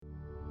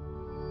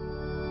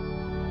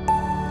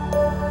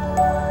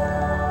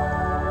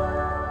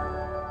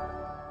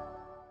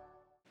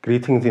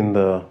Greetings in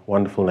the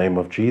wonderful name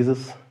of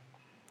Jesus.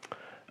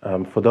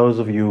 For those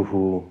of you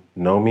who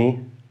know me,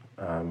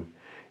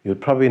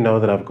 you'd probably know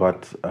that I've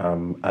got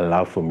a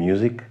love for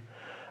music,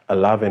 a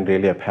love and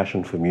really a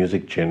passion for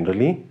music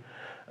generally,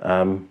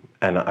 and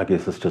I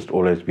guess it's just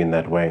always been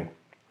that way.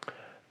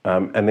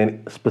 And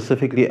then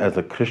specifically as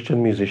a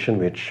Christian musician,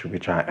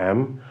 which I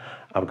am,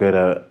 I've got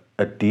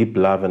a deep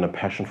love and a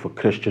passion for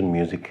Christian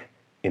music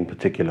in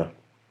particular.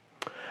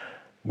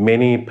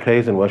 Many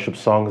praise and worship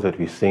songs that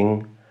we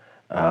sing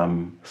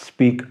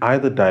speak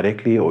either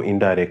directly or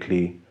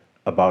indirectly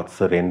about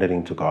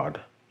surrendering to God.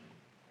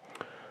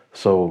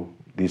 So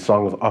these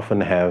songs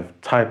often have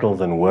titles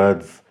and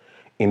words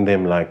in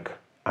them like,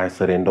 I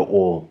surrender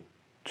all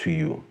to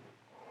you,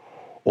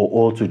 or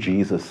all to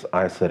Jesus,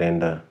 I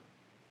surrender.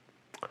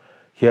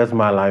 Here's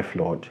my life,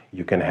 Lord,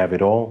 you can have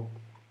it all.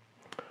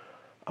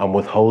 I'm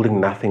withholding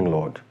nothing,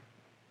 Lord.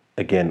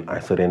 Again, I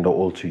surrender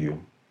all to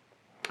you.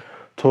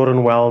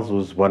 Torrin Wells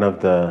was one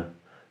of the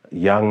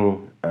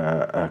young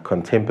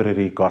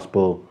contemporary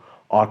gospel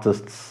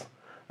artists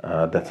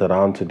that's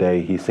around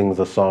today. He sings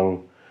a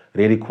song,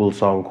 really cool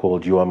song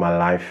called You Are My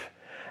Life.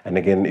 And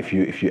again, if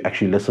you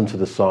actually listen to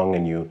the song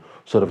and you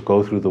sort of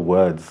go through the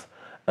words,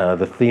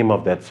 the theme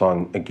of that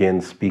song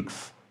again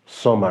speaks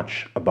so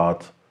much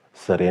about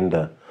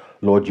surrender.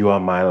 Lord, you are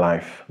my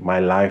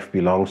life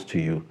belongs to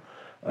you.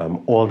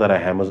 All that I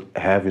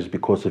have is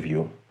because of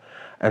you.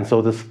 And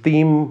so this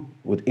theme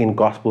within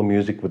gospel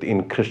music,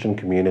 within Christian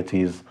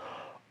communities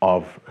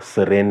of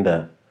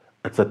surrender,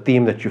 it's a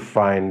theme that you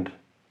find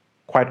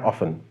quite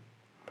often.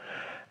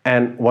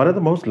 And one of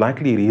the most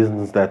likely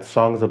reasons that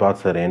songs about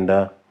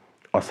surrender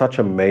are such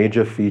a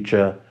major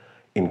feature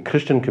in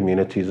Christian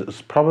communities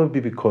is probably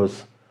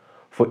because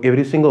for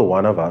every single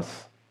one of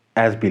us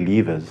as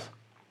believers,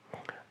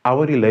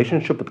 our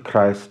relationship with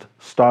Christ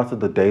started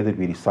the day that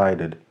we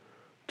decided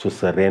to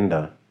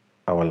surrender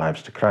our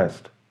lives to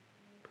Christ,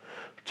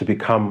 to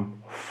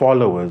become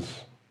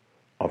followers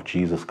of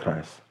Jesus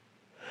Christ.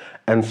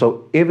 And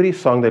so every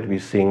song that we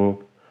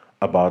sing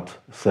about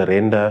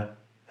surrender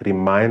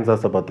reminds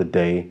us about the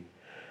day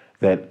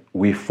that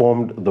we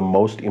formed the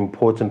most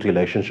important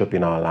relationship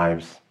in our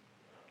lives,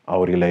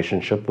 our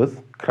relationship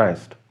with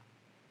Christ.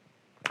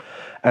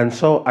 And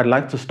so I'd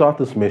like to start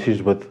this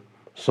message with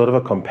sort of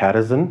a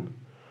comparison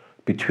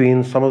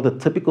between some of the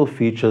typical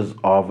features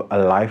of a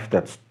life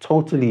that's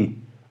totally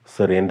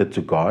surrendered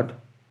to God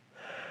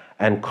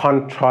and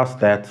contrast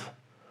that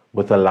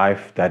with a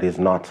life that is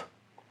not.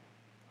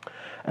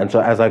 And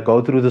so as I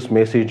go through this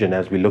message and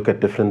as we look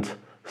at different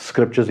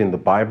scriptures in the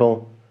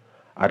Bible,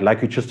 I'd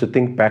like you just to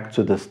think back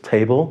to this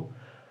table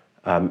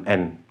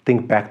and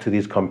think back to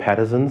these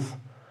comparisons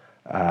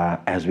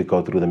as we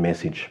go through the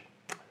message.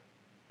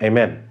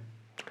 Amen.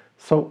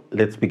 So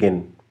let's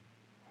begin.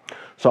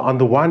 So on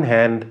the one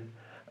hand,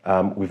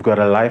 we've got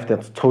a life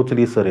that's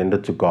totally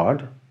surrendered to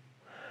God.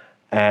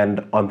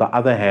 And on the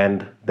other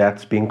hand,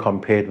 that's being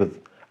compared with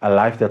a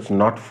life that's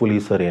not fully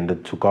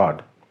surrendered to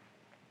God.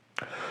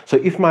 So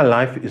if my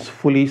life is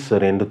fully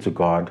surrendered to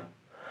God,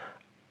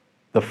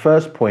 the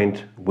first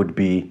point would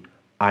be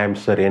I am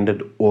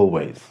surrendered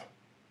always.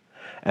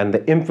 And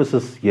the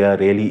emphasis here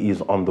really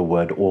is on the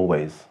word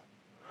always.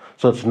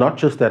 So it's not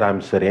just that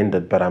I'm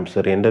surrendered, but I'm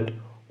surrendered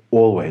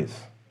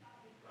always.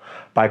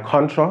 By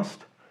contrast,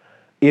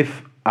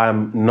 if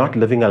I'm not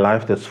living a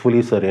life that's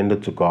fully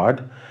surrendered to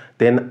God,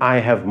 then I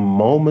have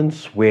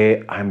moments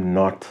where I'm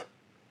not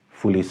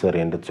fully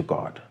surrendered to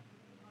God.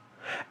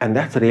 And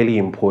that's really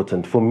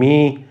important. For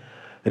me,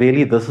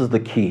 really, this is the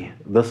key.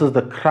 This is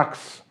the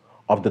crux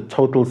of the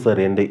total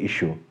surrender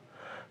issue.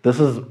 This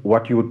is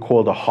what you would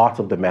call the heart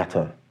of the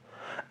matter.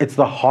 It's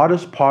the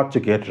hardest part to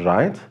get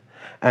right,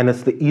 and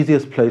it's the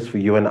easiest place for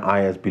you and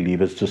I as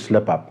believers to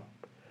slip up.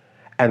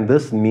 And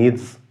this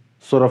needs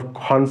sort of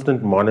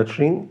constant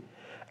monitoring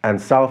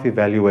and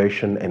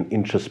self-evaluation and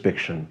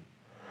introspection.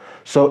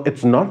 So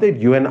it's not that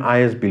you and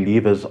I as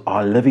believers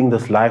are living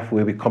this life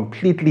where we're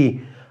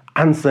completely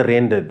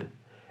unsurrendered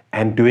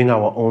and doing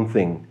our own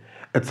thing.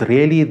 It's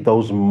really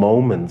those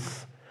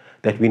moments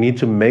that we need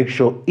to make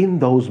sure in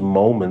those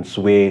moments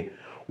where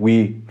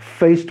we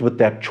faced with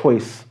that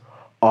choice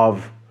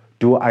of,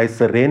 do I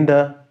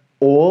surrender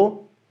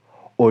all,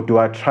 or do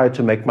I try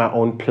to make my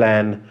own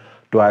plan?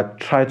 Do I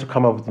try to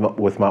come up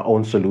with my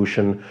own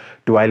solution?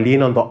 Do I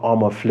lean on the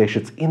arm of flesh?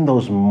 It's in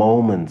those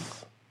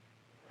moments.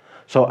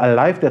 So a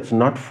life that's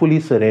not fully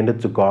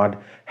surrendered to God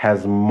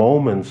has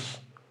moments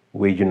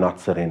where you're not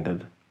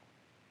surrendered.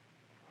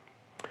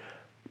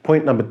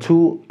 Point number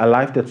 2, a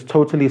life that's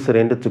totally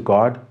surrendered to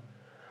God.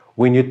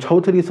 When you're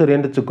totally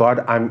surrendered to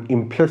God, I'm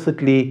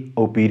implicitly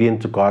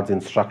obedient to God's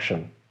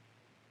instruction.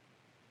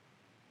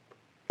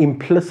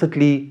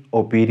 Implicitly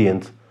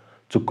obedient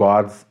to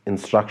God's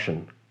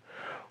instruction.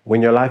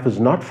 When your life is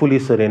not fully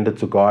surrendered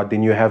to God,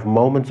 then you have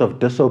moments of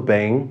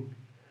disobeying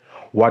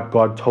what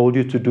God told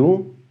you to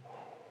do,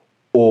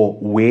 or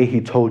where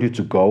He told you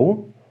to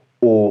go,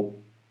 or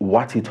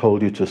what He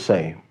told you to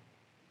say.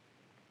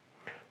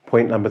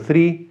 Point number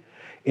 3,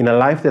 In a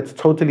life that's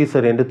totally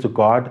surrendered to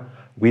God,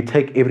 we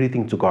take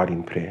everything to God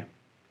in prayer.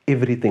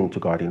 Everything to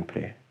God in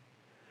prayer.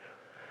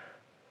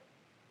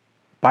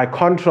 By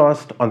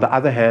contrast, on the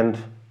other hand,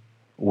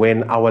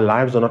 when our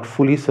lives are not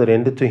fully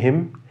surrendered to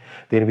Him,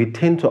 then we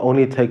tend to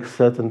only take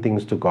certain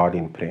things to God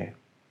in prayer.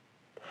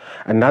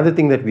 Another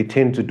thing that we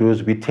tend to do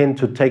is we tend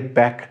to take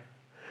back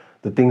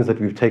the things that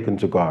we've taken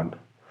to God.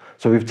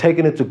 So we've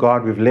taken it to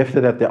God, we've left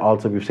it at the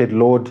altar, we've said,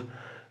 Lord,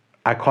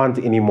 I can't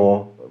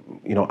anymore.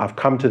 I've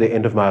come to the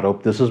end of my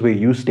rope. This is where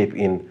you step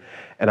in,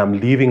 and I'm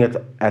leaving it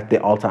at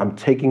the altar. I'm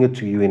taking it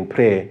to you in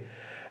prayer.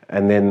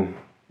 And then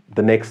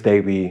the next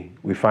day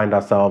we find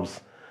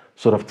ourselves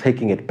sort of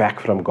taking it back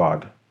from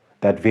God,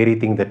 that very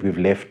thing that we've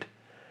left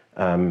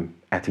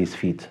at His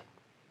feet.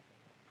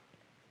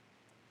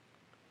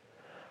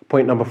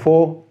 Point number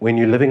 4, when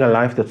you're living a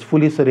life that's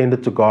fully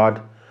surrendered to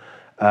God,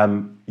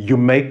 you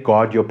make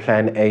God your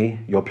plan A,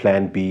 your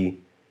plan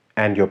B,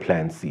 and your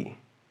plan C.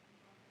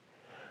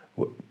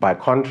 By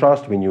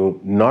contrast, when you're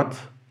not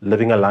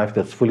living a life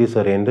that's fully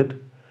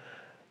surrendered,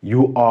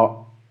 you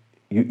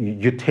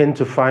tend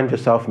to find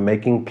yourself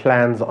making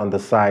plans on the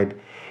side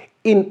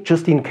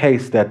just in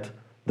case that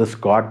this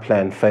God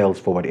plan fails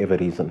for whatever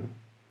reason.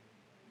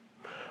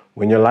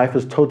 When your life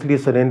is totally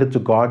surrendered to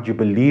God, you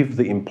believe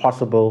the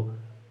impossible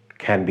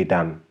can be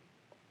done.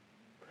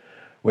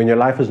 When your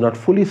life is not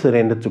fully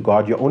surrendered to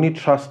God, you only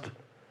trust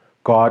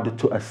God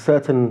to a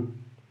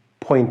certain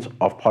point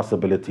of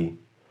possibility.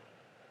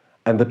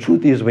 And the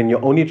truth is, when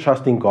you're only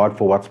trusting God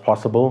for what's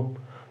possible,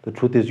 the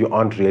truth is you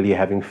aren't really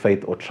having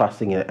faith or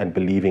trusting and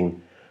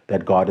believing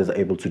that God is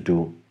able to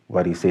do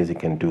what He says He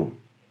can do.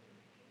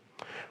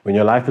 When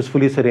your life is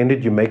fully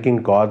surrendered, you're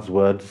making God's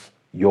words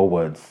your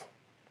words.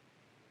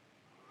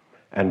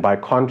 And by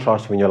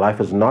contrast, when your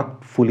life is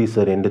not fully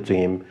surrendered to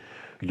Him,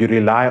 you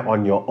rely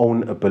on your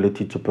own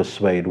ability to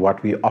persuade,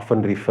 what we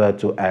often refer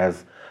to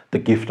as the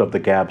gift of the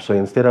gab. So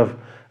instead of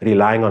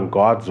relying on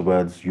God's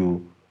words,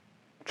 you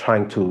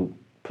trying to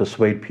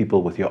persuade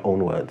people with your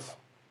own words.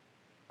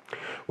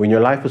 When your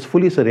life is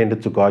fully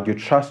surrendered to God, you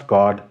trust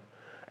God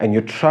and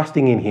you're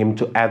trusting in Him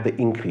to add the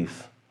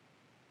increase.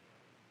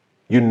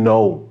 You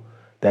know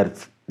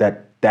that's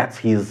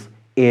His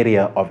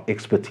area of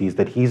expertise,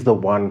 that He's the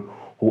one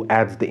who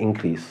adds the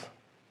increase.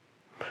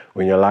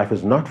 When your life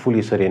is not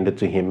fully surrendered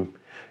to Him,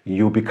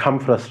 you become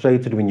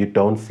frustrated when you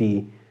don't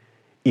see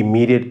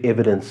immediate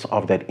evidence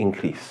of that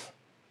increase.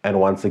 And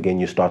once again,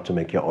 you start to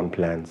make your own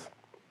plans.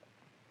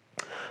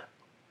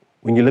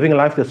 When you're living a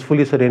life that's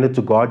fully surrendered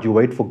to God, you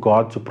wait for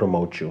God to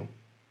promote you.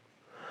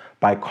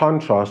 By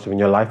contrast, when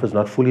your life is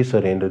not fully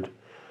surrendered,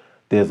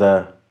 there's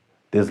a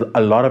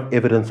lot of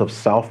evidence of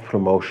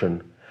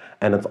self-promotion,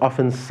 and it's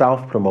often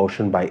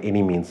self-promotion by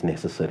any means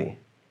necessary.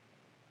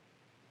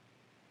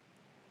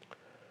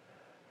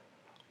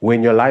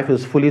 When your life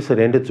is fully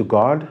surrendered to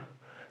God,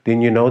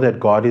 then you know that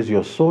God is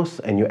your source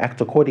and you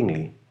act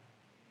accordingly.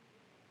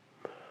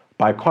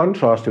 By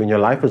contrast, when your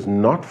life is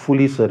not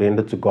fully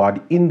surrendered to God,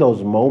 in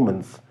those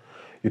moments,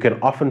 you can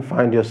often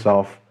find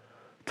yourself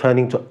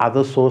turning to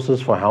other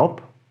sources for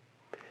help,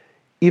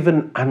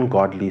 even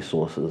ungodly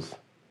sources.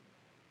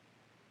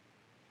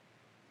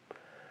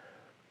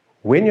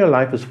 When your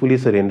life is fully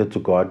surrendered to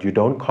God, you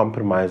don't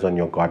compromise on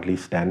your godly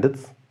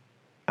standards.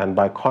 And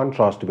by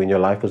contrast, when your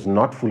life is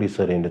not fully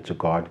surrendered to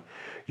God,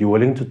 you're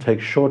willing to take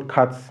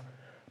shortcuts,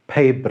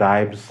 pay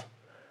bribes,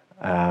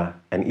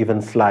 and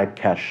even slide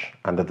cash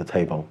under the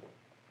table.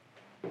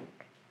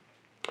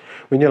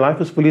 When your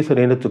life is fully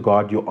surrendered to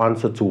God, you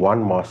answer to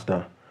one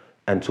master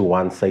and to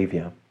one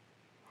savior.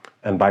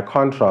 And by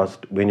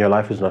contrast, when your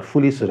life is not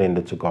fully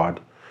surrendered to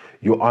God,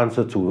 you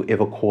answer to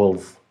whoever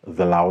calls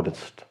the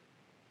loudest.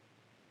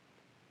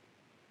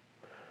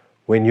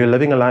 When you're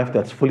living a life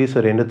that's fully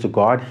surrendered to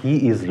God,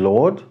 He is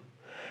Lord,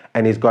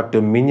 and He's got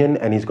dominion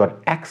and He's got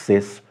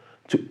access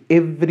to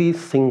every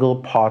single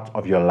part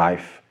of your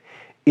life,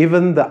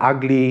 even the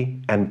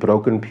ugly and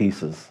broken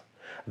pieces.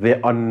 There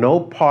are no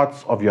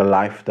parts of your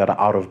life that are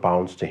out of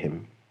bounds to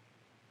Him.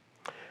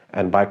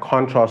 And by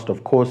contrast,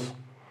 of course,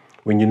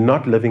 when you're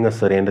not living a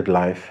surrendered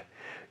life,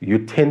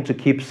 you tend to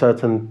keep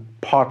certain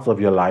parts of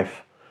your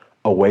life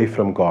away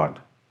from God,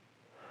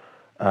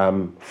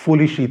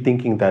 foolishly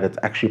thinking that it's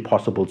actually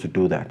possible to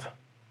do that.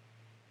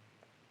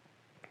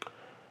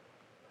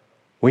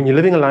 When you're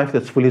living a life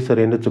that's fully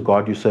surrendered to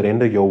God, you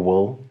surrender your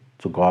will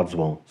to God's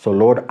will. So,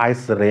 Lord, I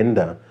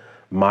surrender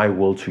my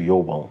will to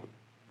your will.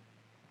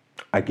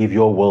 I give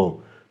your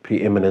will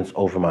preeminence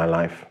over my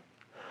life.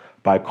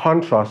 By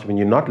contrast, when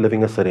you're not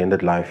living a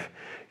surrendered life,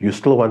 you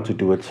still want to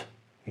do it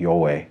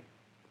your way.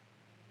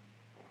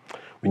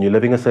 When you're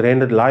living a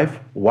surrendered life,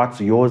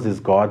 what's yours is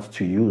God's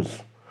to use.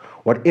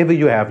 Whatever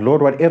you have,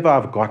 Lord, whatever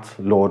I've got,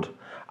 Lord,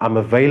 I'm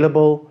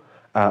available.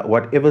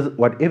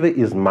 Whatever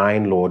is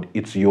mine, Lord,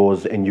 it's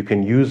yours, and you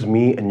can use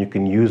me and you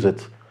can use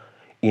it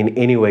in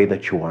any way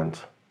that you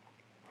want.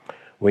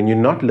 When you're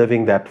not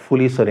living that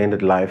fully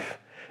surrendered life,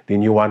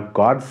 then you want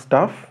God's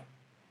stuff,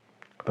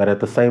 but at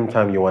the same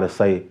time you want to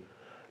say,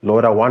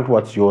 Lord, I want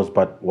what's yours,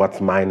 but what's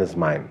mine is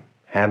mine.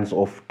 Hands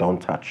off, don't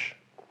touch.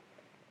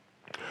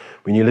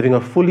 When you're living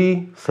a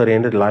fully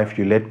surrendered life,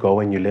 you let go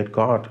and you let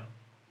God.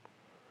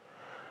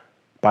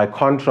 By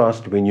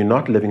contrast, when you're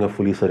not living a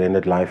fully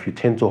surrendered life, you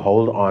tend to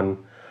hold on,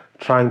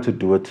 trying to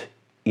do it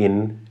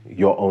in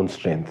your own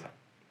strength.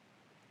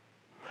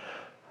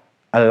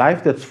 A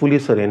life that's fully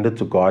surrendered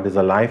to God is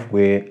a life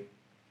where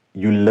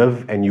you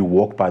live and you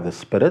walk by the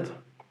Spirit.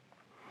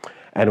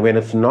 And when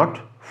it's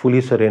not fully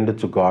surrendered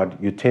to God,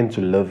 you tend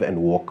to live and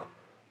walk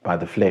by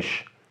the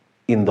flesh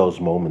in those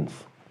moments.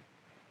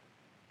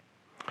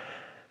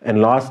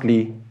 And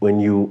lastly, when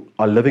you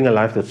are living a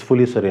life that's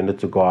fully surrendered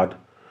to God,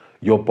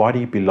 your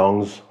body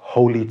belongs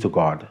wholly to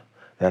God.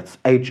 That's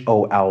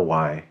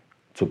Holy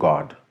to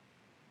God.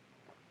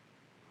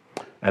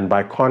 And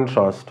by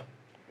contrast,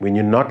 when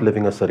you're not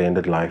living a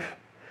surrendered life,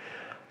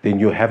 then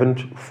you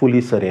haven't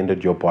fully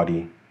surrendered your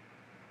body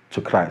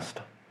to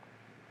Christ.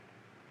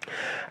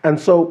 And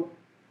so,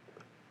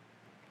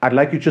 I'd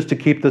like you just to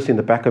keep this in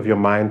the back of your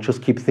mind.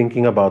 Just keep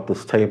thinking about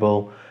this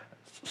table,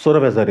 sort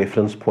of as a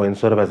reference point,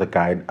 sort of as a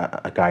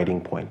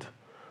guiding point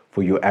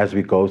for you as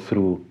we go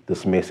through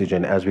this message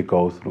and as we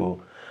go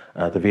through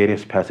the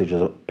various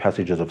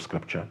passages of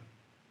Scripture.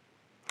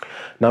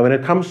 Now, when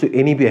it comes to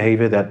any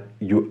behavior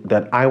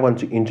that I want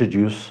to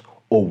introduce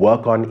or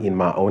work on in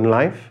my own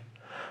life,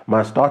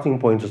 my starting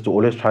point is to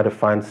always try to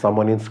find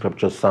someone in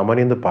Scripture, someone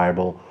in the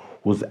Bible,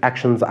 whose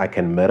actions I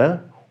can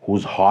mirror,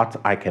 whose heart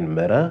I can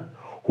mirror,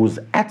 whose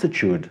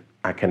attitude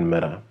I can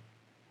mirror.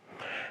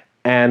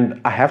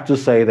 And I have to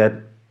say that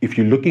if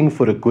you're looking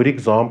for a good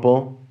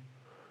example,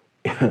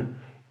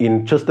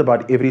 in just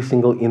about every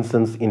single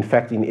instance, in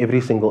fact, in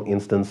every single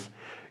instance,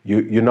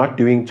 you're not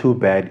doing too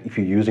bad if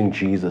you're using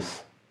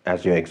Jesus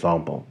as your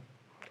example.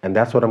 And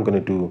that's what I'm going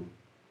to do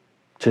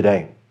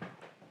today.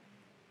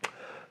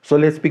 So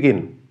let's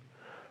begin.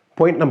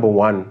 Point number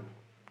 1,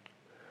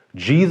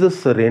 Jesus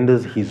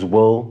surrenders his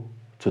will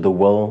to the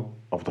will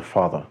of the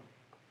Father.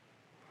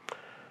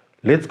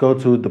 Let's go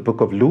to the book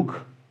of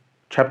Luke,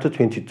 chapter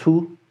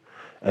 22,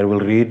 and we'll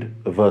read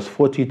verse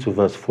 40 to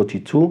verse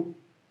 42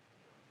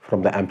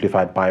 from the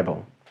Amplified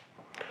Bible.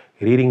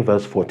 Reading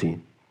verse 40.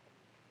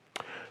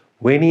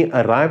 When he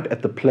arrived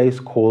at the place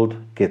called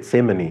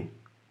Gethsemane,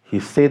 he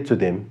said to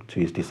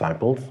his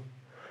disciples,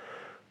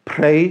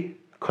 "Pray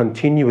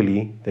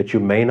continually that you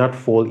may not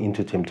fall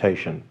into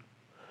temptation."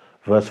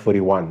 Verse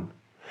 41.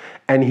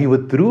 And he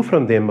withdrew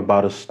from them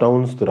about a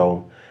stone's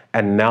throw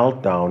and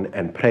knelt down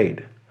and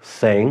prayed,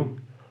 saying,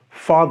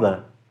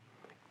 "Father,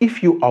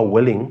 if you are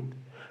willing,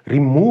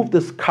 remove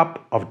this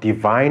cup of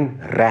divine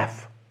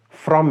wrath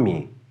from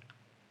me.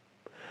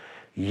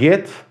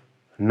 Yet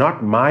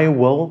not my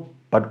will,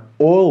 but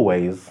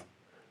always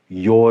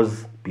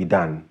yours be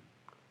done."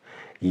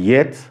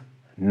 Yet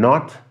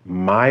not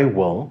my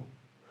will,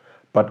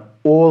 but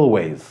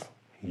always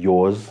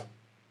yours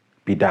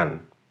be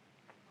done.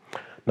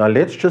 Now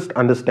let's just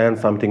understand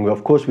something.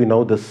 Of course, we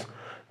know this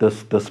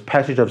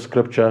passage of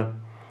Scripture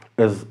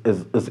is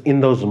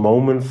in those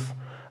moments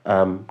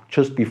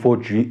just before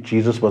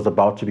Jesus was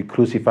about to be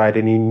crucified,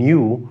 and he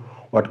knew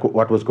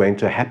what was going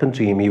to happen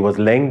to him. He was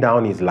laying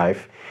down his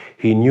life.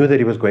 He knew that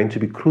he was going to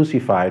be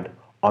crucified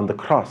on the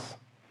cross.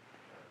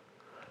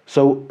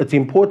 So it's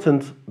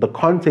important. The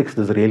context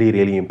is really,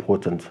 really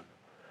important,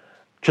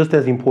 just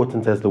as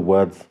important as the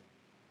words.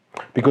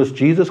 Because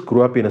Jesus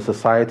grew up in a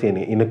society and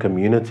in a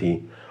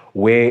community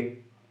where,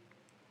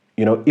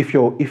 if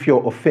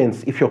your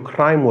offense, if your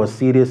crime was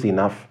serious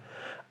enough,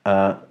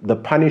 the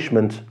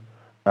punishment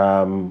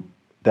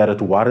that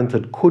it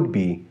warranted could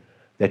be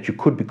that you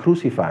could be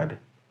crucified.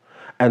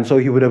 And so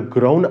he would have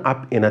grown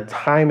up in a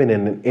time and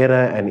in an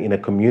era and in a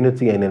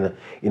community and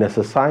in a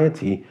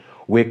society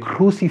where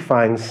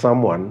crucifying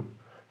someone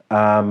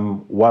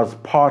was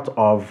part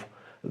of,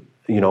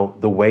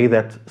 the way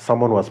that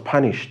someone was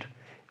punished.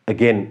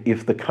 Again,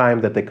 if the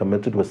crime that they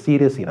committed was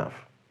serious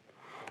enough.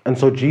 And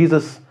so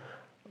Jesus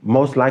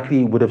most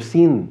likely would have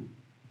seen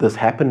this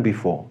happen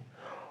before,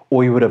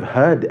 or he would have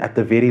heard at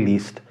the very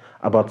least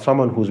about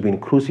someone who's been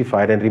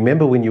crucified. And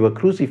remember, when you were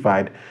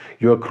crucified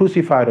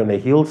on a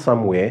hill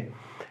somewhere,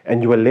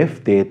 and you were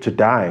left there to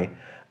die.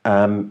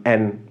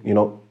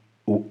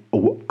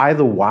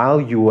 Either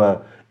while you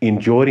were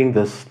enduring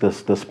this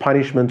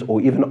punishment, or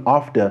even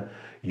after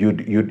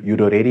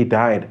you'd already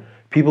died,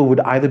 people would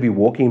either be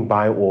walking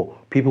by, or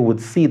people would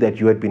see that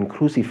you had been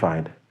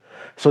crucified.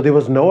 So there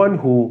was no one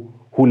who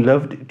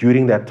lived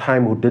during that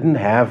time who didn't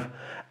have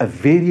a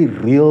very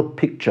real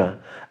picture,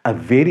 a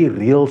very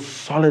real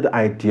solid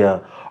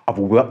idea of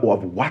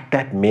what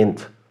that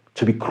meant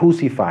to be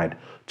crucified,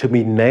 to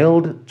be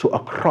nailed to a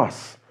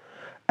cross,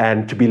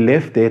 and to be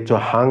left there to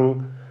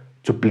hang,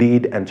 to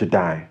bleed, and to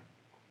die.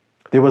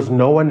 There was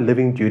no one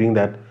living during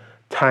that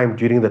time,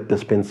 during that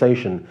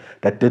dispensation,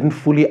 that didn't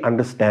fully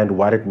understand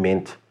what it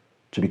meant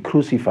to be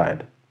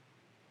crucified.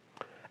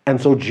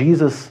 And so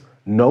Jesus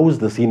knows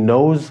this. He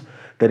knows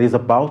that he's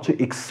about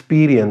to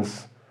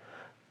experience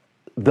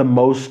the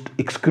most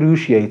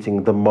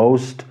excruciating, the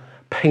most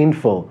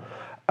painful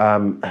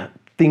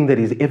thing that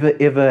he's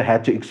ever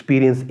had to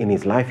experience in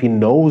his life. He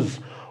knows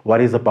what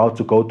he's about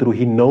to go through.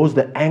 He knows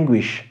the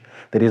anguish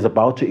that he's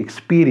about to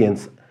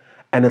experience,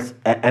 and it's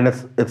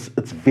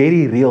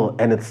very real,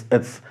 and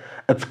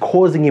it's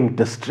causing him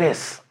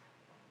distress.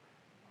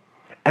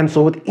 And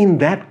so within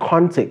that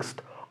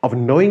context of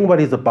knowing what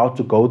he's about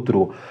to go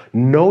through,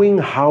 knowing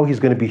how he's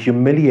going to be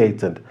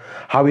humiliated,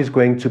 how he's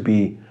going to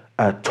be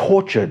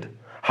tortured,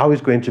 how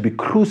he's going to be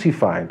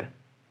crucified,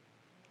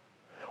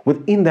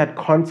 within that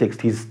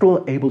context, he's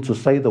still able to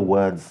say the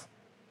words,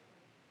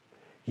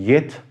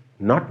 "Yet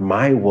not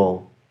my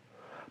will,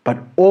 but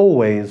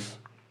always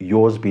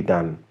yours be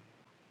done."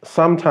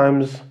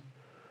 Sometimes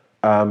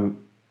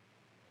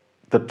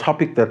the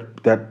topic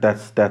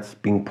that's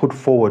being put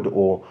forward,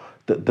 or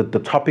the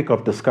topic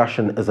of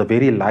discussion, is a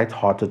very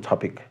light-hearted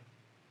topic.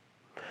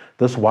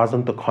 This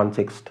wasn't the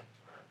context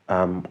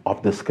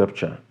of the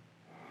scripture.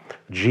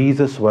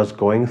 Jesus was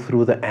going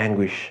through the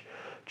anguish.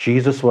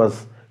 Jesus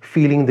was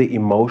feeling the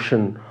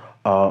emotion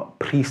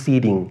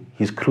preceding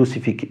his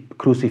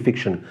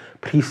crucifixion,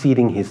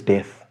 preceding his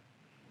death.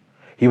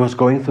 He was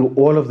going through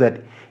all of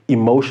that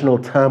emotional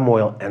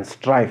turmoil and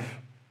strife.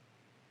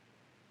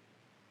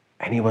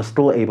 And he was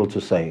still able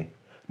to say,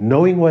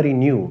 knowing what he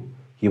knew,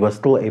 he was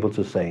still able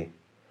to say,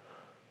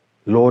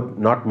 "Lord,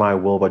 not my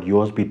will, but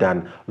yours be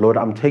done." Lord,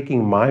 I'm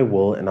taking my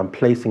will and I'm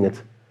placing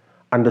it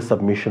under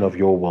submission of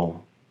your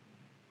will.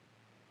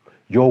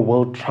 Your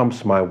will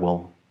trumps my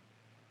will.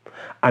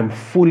 I'm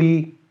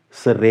fully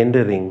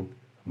surrendering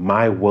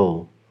my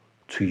will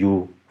to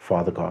you,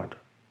 Father God.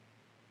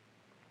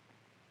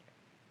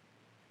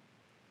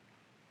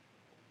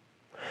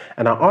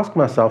 And I ask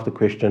myself the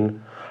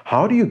question,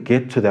 how do you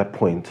get to that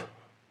point?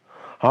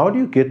 How do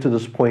you get to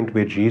this point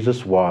where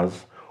Jesus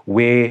was,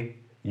 where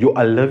you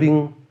are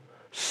living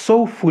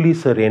so fully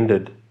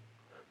surrendered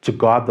to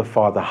God the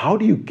Father? How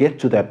do you get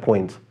to that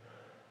point?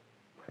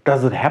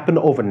 Does it happen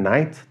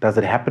overnight? Does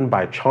it happen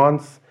by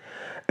chance?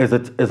 Is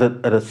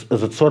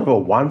it sort of a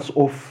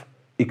once-off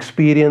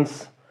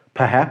experience,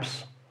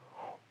 perhaps?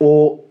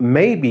 Or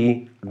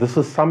maybe this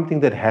is something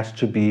that has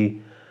to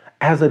be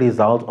as a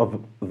result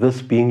of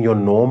this being your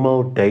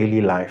normal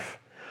daily life,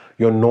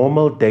 your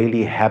normal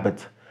daily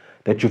habit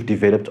that you've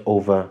developed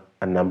over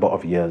a number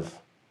of years.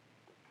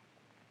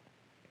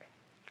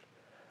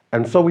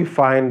 And so we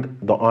find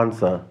the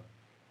answer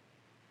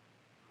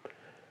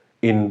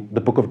in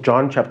the book of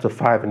John chapter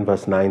 5 and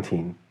verse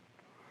 19.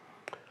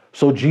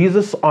 "So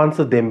Jesus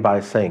answered them by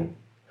saying,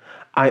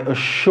 I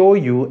assure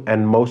you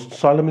and most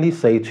solemnly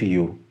say to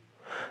you,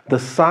 the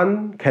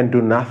Son can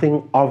do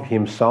nothing of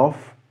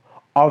himself,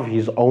 of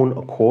his own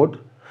accord,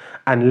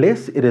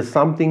 unless it is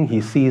something he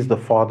sees the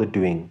Father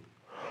doing.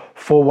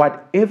 For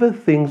whatever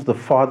things the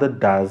Father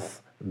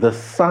does, the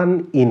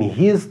Son in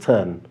his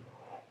turn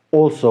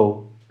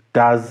also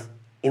does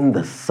in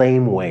the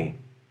same way."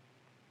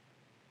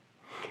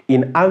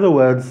 In other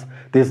words,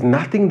 there's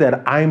nothing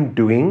that I'm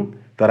doing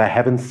that I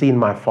haven't seen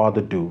my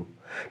Father do.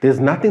 There's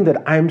nothing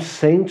that I'm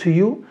saying to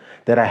you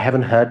that I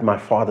haven't heard my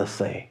Father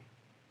say.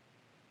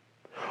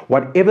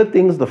 Whatever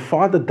things the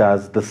Father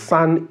does, the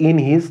Son in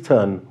his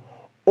turn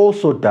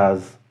also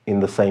does in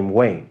the same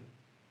way.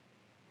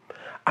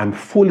 I'm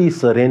fully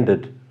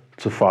surrendered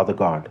to Father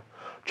God.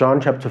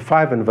 John chapter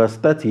 5 and verse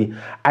 30,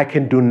 "I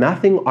can do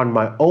nothing on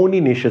my own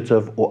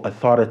initiative or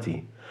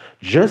authority.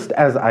 Just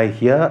as I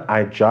hear,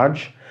 I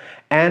judge,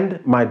 and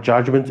my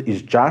judgment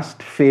is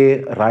just,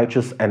 fair,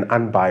 righteous, and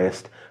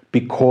unbiased,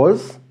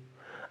 because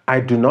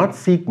I do not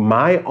seek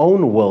my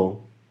own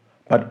will,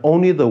 but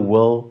only the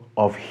will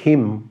of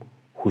him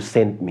who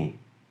sent me."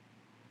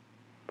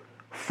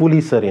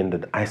 Fully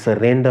surrendered. I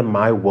surrender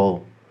my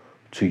will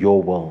to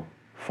your will,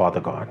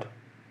 Father God.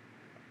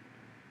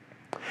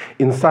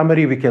 In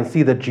summary, we can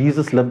see that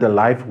Jesus lived a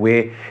life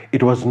where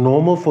it was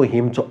normal for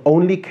him to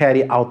only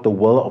carry out the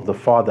will of the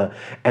Father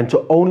and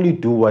to only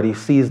do what he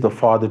sees the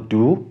Father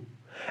do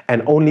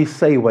and only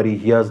say what he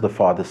hears the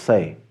Father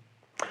say.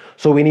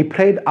 So when he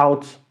prayed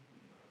out,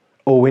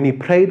 or when he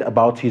prayed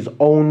about his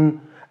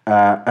own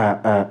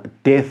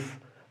death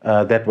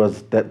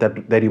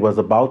that he was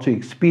about to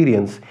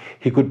experience,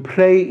 he could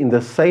pray in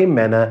the same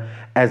manner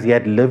as he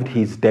had lived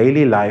his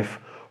daily life,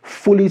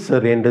 fully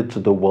surrendered to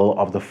the will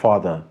of the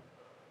Father.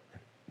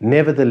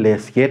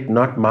 "Nevertheless, yet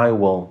not my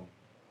will,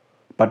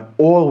 but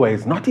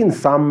always," not in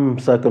some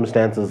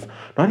circumstances,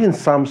 not in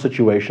some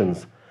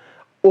situations,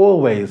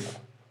 "always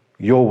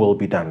your will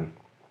be done."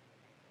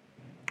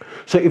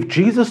 So if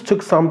Jesus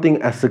took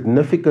something as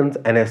significant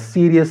and as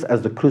serious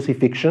as the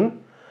crucifixion,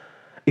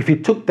 if he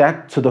took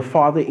that to the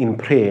Father in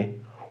prayer,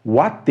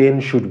 what then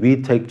should we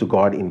take to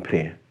God in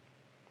prayer?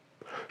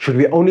 Should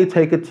we only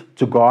take it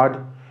to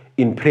God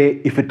in prayer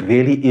if it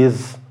really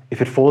is,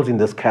 if it falls in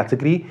this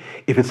category,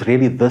 if it's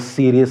really this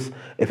serious,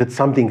 if it's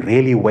something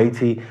really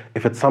weighty,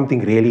 if it's something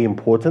really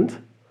important?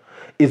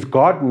 Is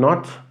God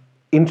not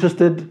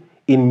interested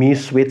in me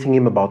sweating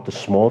him about the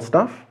small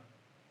stuff?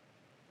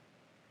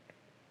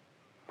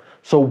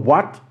 So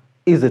what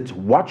is it?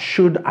 What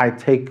should I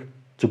take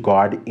to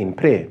God in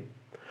prayer?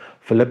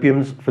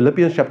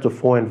 Philippians chapter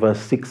 4 and verse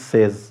 6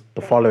 says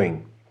the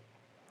following: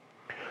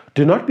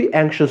 "Do not be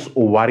anxious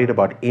or worried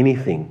about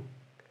anything,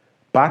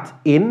 but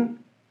in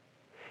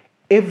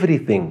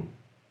everything,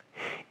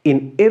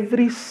 in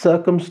every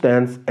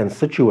circumstance and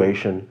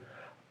situation,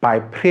 by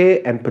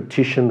prayer and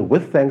petition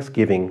with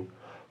thanksgiving,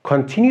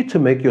 continue to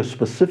make your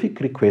specific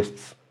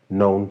requests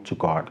known to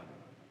God.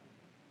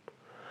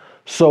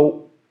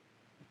 So,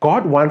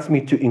 God wants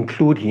me to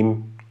include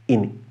Him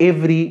in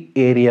every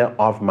area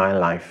of my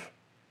life.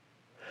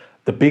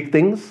 The big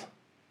things,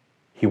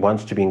 He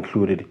wants to be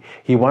included.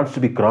 He wants to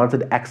be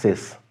granted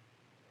access.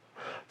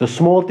 The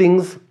small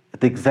things,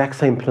 the exact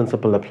same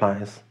principle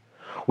applies.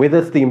 Whether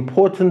it's the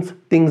important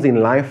things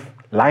in life,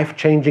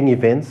 life-changing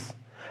events,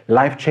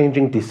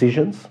 life-changing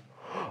decisions,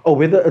 or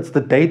whether it's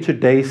the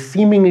day-to-day,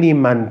 seemingly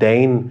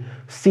mundane,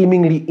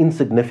 seemingly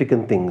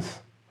insignificant things.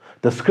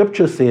 The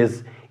scripture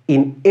says,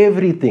 in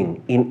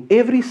everything, in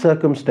every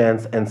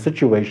circumstance and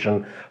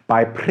situation,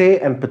 by prayer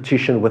and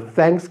petition with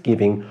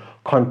thanksgiving,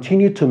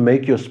 continue to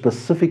make your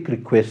specific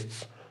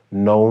requests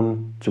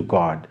known to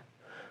God.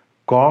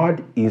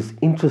 God is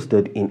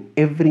interested in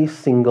every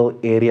single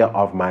area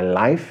of my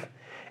life,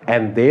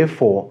 and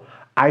therefore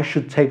I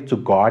should take to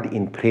God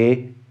in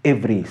prayer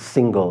every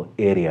single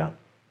area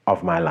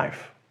of my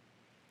life.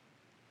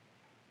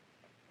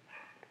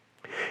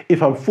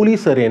 If I'm fully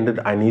surrendered,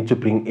 I need to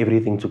bring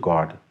everything to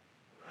God.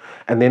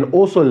 And then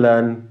also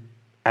learn,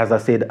 as I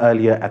said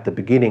earlier at the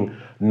beginning,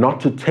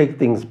 not to take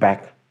things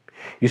back.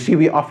 You see,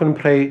 we often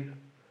pray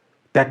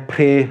that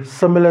prayer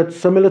similar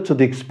to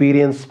the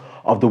experience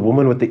of the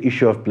woman with the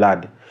issue of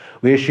blood,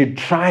 where she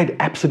tried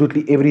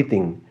absolutely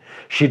everything.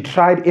 She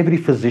tried every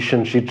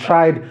physician.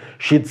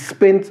 She'd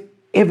spent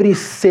every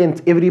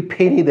cent, every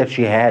penny that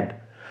she had,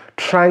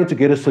 trying to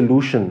get a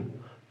solution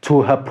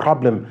to her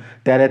problem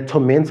that had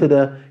tormented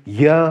her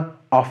year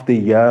after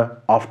year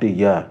after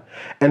year.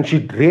 And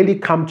she'd really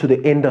come to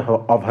the end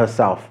of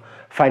herself.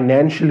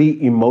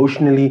 Financially,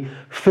 emotionally,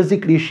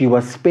 physically, she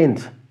was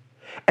spent.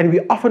 And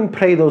we often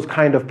pray those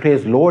kind of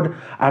prayers. Lord,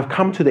 I've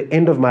come to the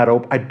end of my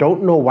rope. I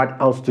don't know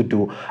what else to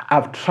do.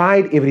 I've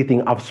tried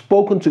everything. I've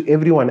spoken to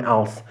everyone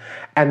else.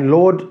 And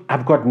Lord,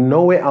 I've got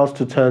nowhere else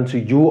to turn to.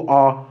 You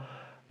are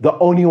the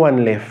only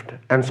one left.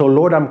 And so,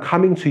 Lord, I'm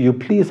coming to you.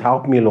 Please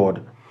help me,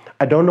 Lord.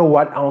 I don't know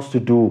what else to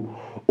do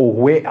or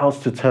where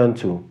else to turn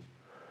to.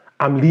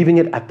 I'm leaving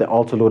it at the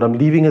altar, Lord. I'm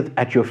leaving it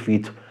at your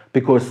feet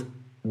because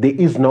there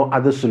is no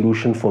other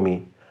solution for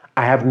me.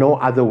 I have no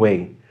other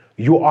way.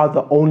 You are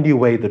the only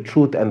way, the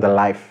truth, and the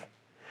life.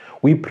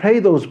 We pray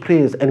those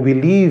prayers and we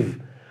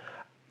leave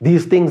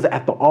these things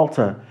at the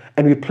altar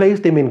and we place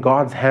them in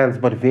God's hands,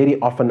 but very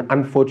often,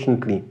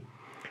 unfortunately,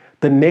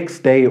 the next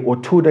day or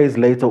 2 days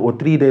later or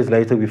 3 days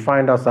later, we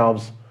find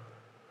ourselves,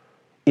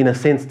 in a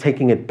sense,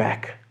 taking it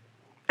back.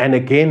 And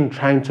again,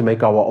 trying to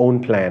make our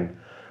own plan,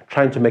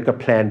 trying to make a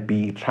plan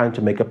B, trying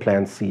to make a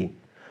plan C,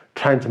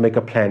 trying to make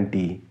a plan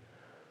D.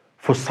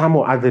 For some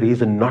or other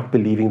reason, not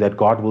believing that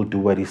God will do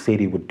what He said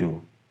He would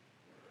do.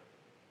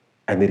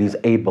 And that He's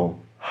able.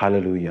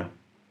 Hallelujah.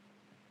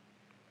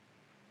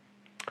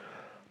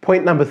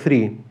 Point number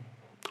 3.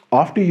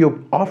 After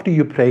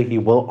you pray, He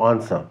will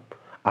answer.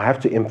 I have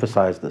to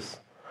emphasize this.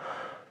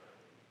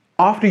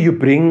 After you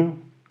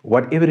bring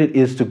whatever it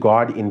is to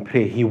God in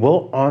prayer, He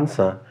will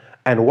answer.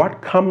 And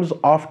what comes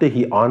after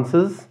He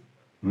answers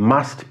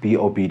must be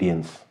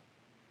obedience.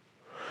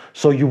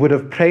 So you would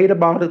have prayed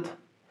about it,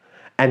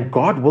 and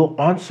God will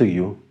answer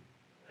you.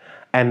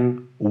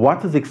 And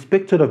what is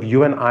expected of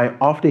you and I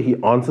after He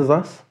answers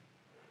us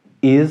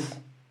is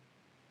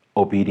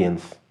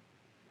obedience.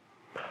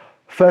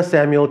 1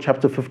 Samuel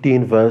chapter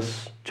 15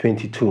 verse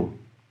 22.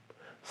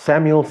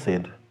 Samuel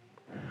said,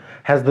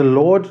 "Has the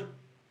Lord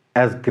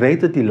as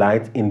great a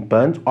delight in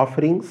burnt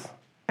offerings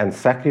and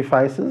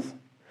sacrifices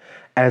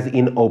as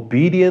in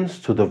obedience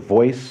to the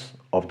voice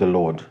of the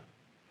Lord?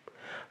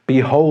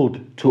 Behold,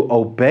 to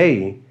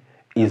obey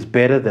is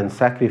better than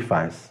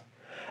sacrifice,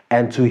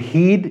 and to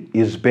heed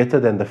is better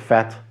than the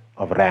fat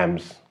of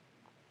rams."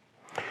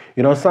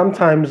 You know,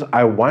 sometimes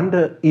I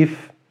wonder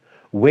if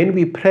when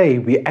we pray,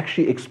 we're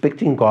actually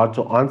expecting God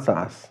to answer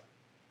us.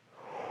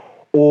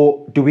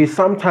 Or do we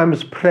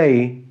sometimes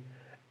pray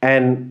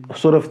and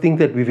sort of think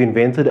that we've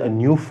invented a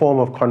new form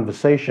of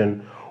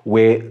conversation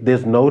where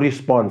there's no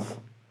response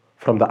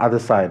from the other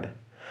side?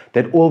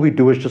 That all we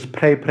do is just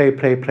pray,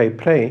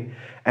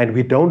 and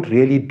we don't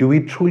really, do we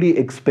truly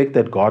expect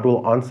that God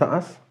will answer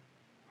us?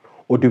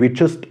 Or do we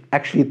just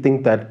actually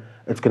think that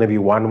it's going to be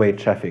one-way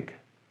traffic?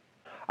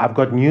 I've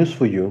got news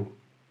for you.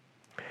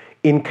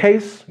 In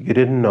case you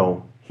didn't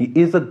know, He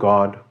is a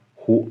God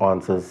who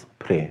answers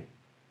prayer.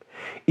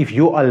 If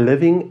you are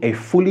living a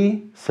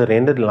fully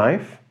surrendered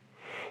life,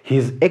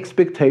 His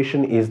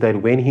expectation is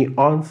that when He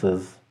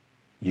answers,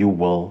 you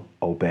will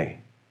obey.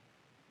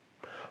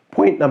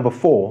 Point number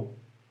 4,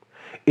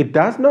 it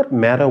does not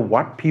matter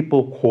what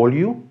people call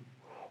you.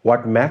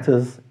 What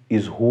matters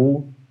is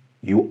who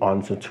you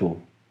answer to.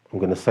 I'm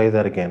going to say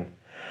that again.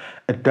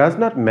 It does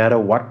not matter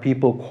what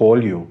people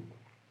call you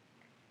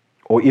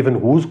or even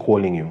who's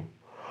calling you.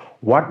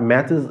 What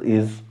matters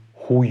is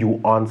who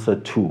you answer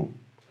to.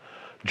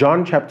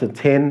 John chapter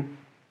 10,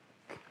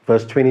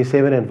 verse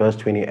 27 and verse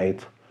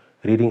 28,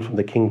 reading from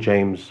the King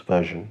James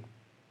Version.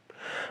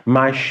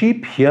 My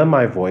sheep hear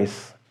my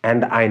voice,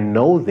 and I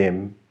know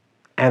them,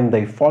 and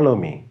they follow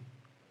me.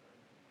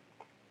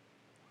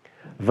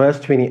 Verse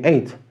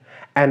 28,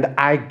 and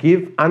I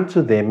give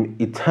unto them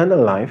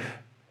eternal life,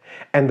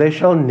 and they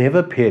shall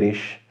never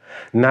perish,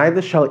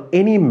 neither shall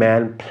any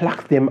man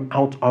pluck them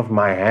out of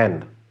my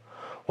hand.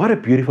 What a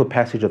beautiful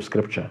passage of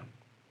scripture.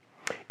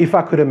 If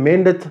I could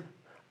amend it,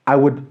 I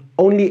would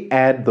only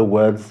add the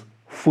words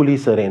fully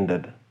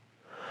surrendered.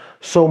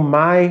 So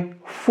my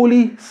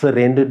fully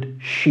surrendered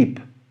sheep,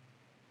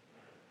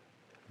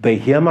 they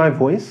hear my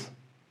voice,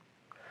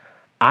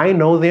 I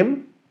know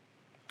them,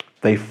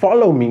 they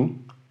follow me,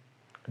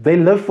 they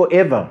live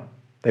forever,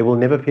 they will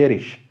never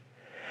perish,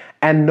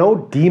 and no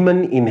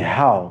demon in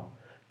hell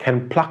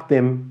can pluck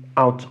them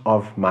out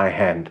of my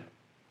hand.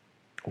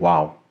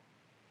 Wow.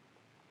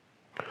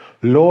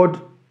 Lord,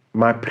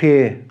 my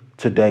prayer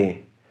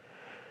today,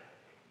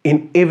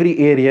 in every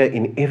area,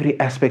 in every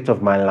aspect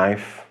of my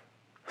life,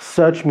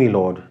 search me,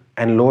 Lord,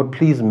 and Lord,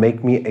 please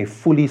make me a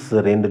fully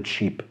surrendered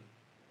sheep.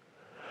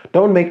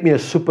 Don't make me a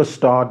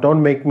superstar.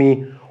 Don't make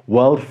me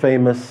world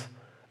famous.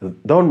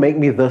 Don't make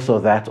me this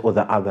or that or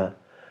the other.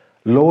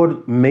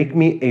 Lord, make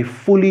me a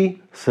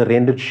fully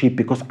surrendered sheep,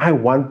 because I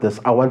want this.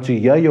 I want to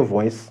hear your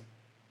voice.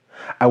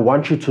 I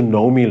want you to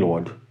know me,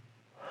 Lord.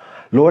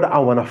 Lord, I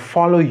want to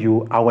follow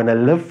you. I want to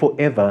live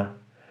forever.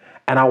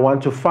 And I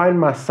want to find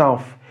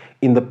myself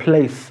in the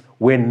place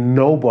where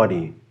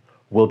nobody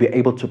will be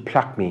able to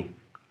pluck me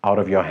out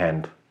of your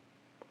hand.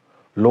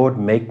 Lord,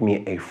 make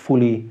me a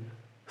fully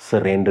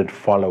surrendered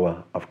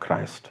follower of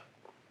Christ.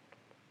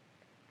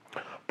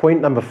 Point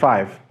number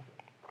 5.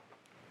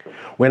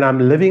 When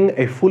I'm living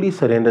a fully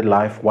surrendered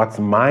life, what's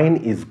mine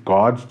is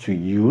God's to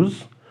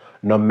use,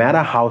 no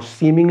matter how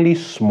seemingly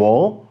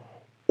small,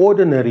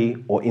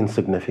 ordinary, or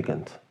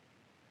insignificant.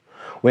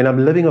 When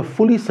I'm living a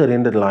fully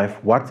surrendered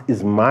life, what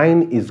is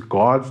mine is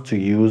God's to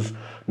use,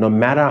 no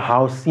matter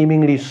how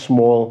seemingly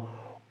small,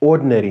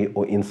 ordinary,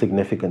 or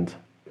insignificant.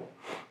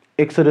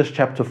 Exodus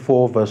chapter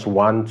 4, verse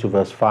 1 to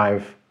verse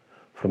 5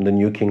 from the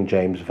New King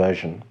James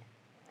Version.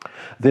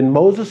 Then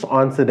Moses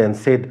answered and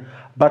said,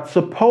 but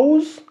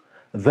suppose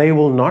they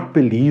will not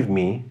believe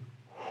me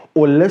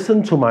or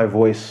listen to my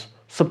voice.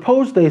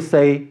 Suppose they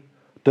say,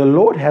 the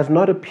Lord has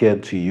not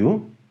appeared to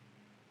you.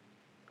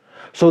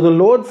 So the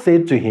Lord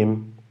said to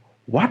him,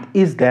 what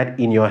is that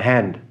in your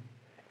hand?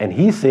 And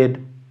he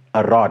said,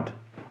 a rod.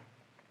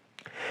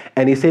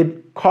 And he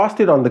said, cast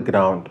it on the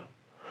ground.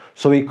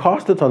 So he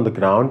cast it on the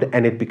ground,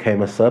 and it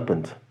became a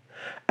serpent.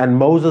 And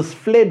Moses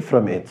fled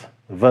from it.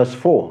 Verse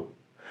 4.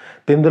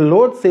 Then the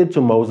Lord said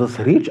to Moses,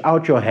 reach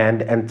out your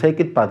hand and take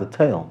it by the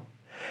tail.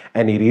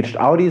 And he reached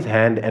out his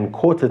hand and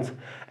caught it,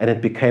 and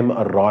it became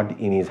a rod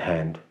in his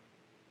hand.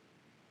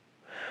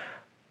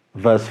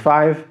 Verse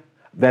 5.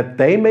 That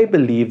they may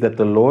believe that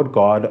the Lord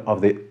God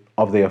of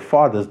their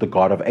fathers, the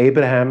God of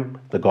Abraham,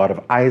 the God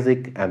of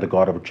Isaac, and the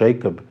God of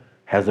Jacob,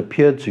 has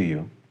appeared to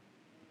you.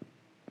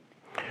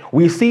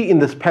 We see in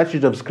this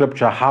passage of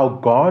scripture how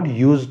God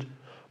used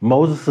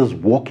Moses'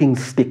 walking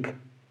stick,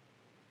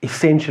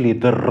 essentially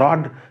the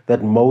rod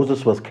that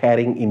Moses was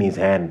carrying in his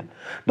hand,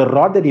 the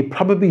rod that he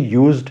probably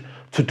used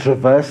to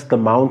traverse the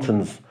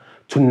mountains,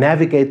 to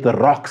navigate the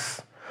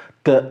rocks,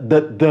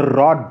 the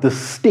rod, the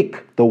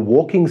stick, the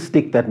walking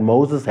stick that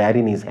Moses had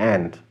in his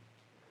hand.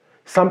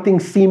 Something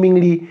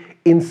seemingly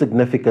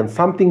insignificant,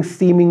 something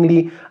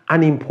seemingly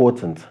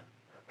unimportant,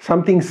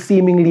 something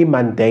seemingly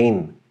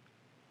mundane.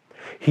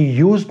 He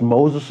used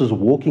Moses'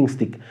 walking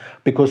stick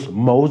because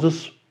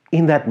Moses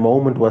in that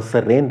moment was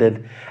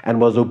surrendered and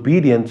was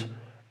obedient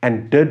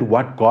and did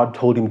what God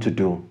told him to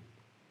do.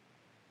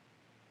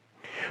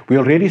 We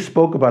already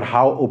spoke about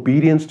how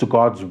obedience to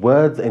God's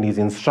words and his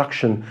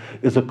instruction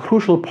is a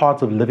crucial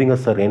part of living a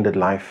surrendered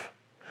life.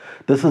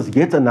 This is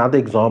yet another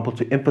example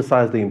to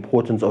emphasize the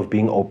importance of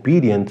being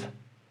obedient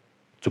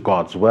to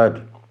God's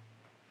word.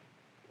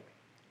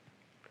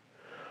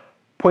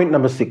 Point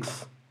number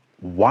 6.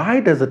 Why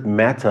does it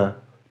matter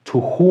to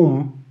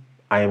whom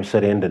I am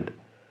surrendered?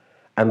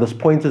 And this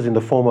point is in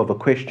the form of a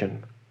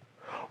question.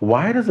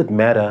 Why does it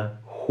matter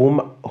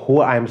who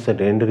I am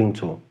surrendering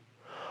to?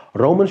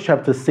 Romans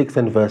chapter 6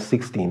 and verse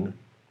 16,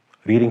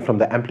 reading from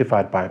the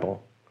Amplified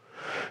Bible.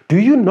 Do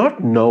you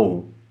not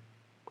know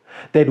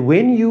that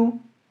when you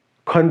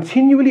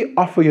continually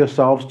offer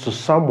yourselves to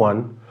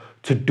someone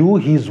to do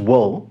his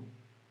will,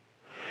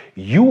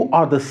 you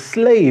are the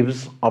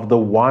slaves of the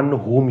one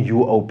whom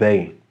you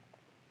obey?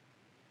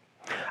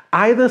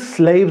 Either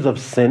slaves of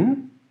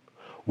sin,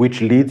 which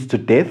leads to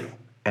death,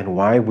 and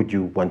why would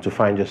you want to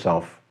find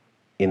yourself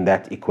in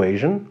that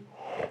equation?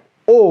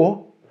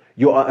 Or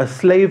you are a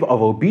slave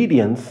of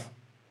obedience,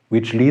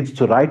 which leads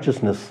to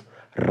righteousness,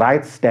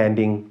 right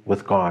standing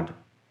with God.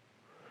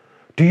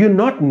 Do you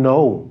not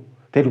know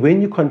that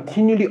when you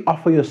continually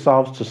offer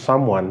yourselves to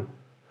someone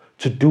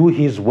to do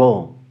his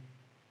will,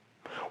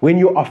 when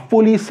you are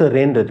fully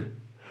surrendered,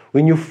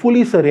 when you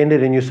fully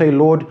surrendered and you say,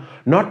 Lord,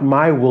 not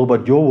my will,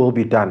 but your will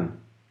be done.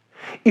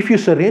 If you're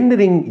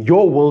surrendering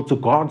your will to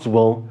God's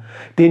will,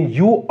 then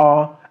you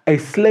are a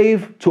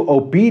slave to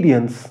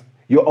obedience.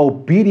 you're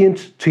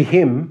obedient to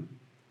Him,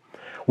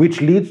 which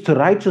leads to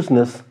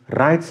righteousness,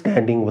 right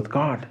standing with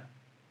God.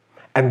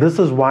 And this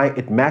is why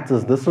it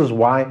matters. This is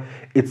why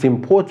it's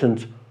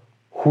important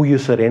who you're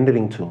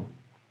surrendering to.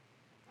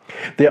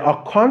 There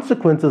are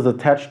consequences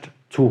attached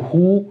to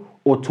who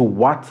or to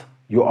what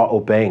you are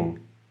obeying.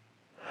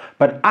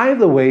 But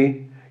either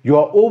way, you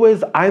are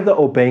always either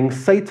obeying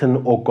Satan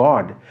or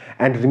God.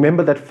 And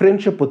remember that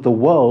friendship with the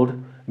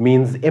world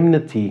means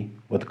enmity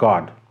with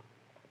God.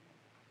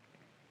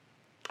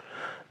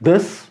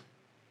 This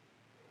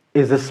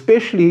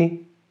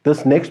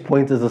next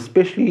point is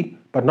especially,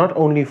 but not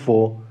only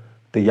for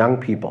the young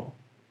people.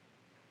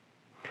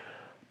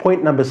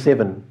 Point number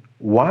 7,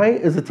 why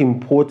is it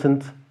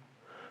important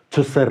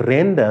to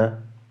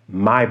surrender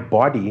my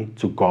body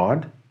to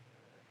God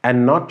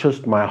and not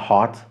just my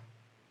heart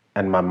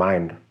and my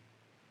mind?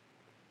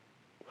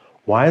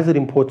 Why is it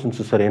important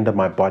to surrender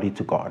my body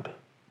to God?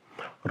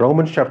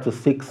 Romans chapter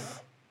 6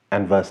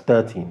 and verse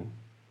 13.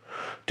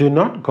 Do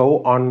not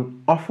go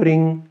on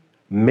offering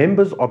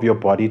members of your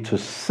body to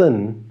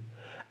sin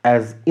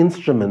as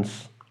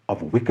instruments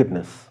of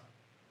wickedness,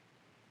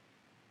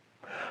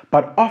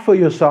 but offer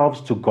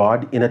yourselves to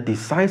God in a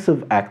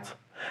decisive act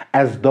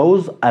as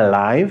those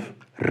alive,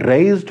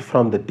 raised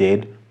from the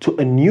dead to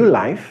a new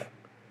life.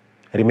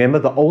 Remember,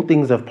 the old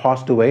things have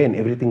passed away and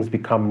everything's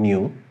become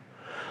new.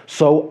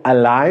 So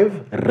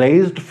alive,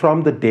 raised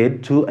from the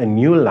dead to a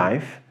new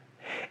life,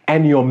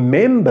 and your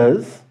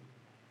members,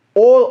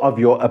 all of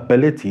your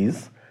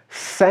abilities,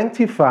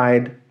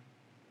 sanctified,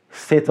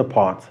 set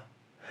apart,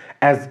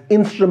 as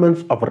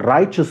instruments of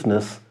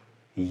righteousness,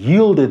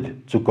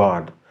 yielded to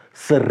God,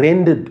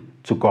 surrendered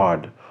to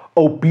God,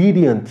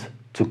 obedient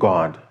to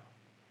God,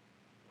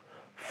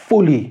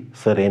 fully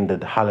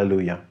surrendered.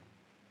 Hallelujah.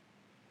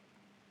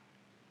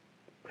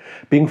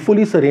 Being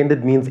fully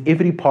surrendered means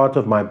every part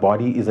of my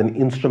body is an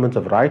instrument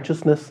of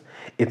righteousness.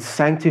 It's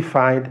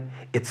sanctified,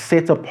 it's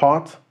set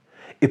apart,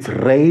 it's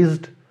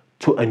raised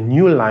to a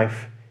new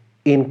life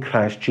in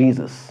Christ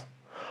Jesus.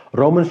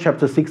 Romans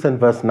chapter 6 and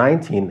verse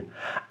 19,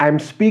 I'm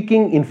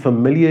speaking in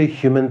familiar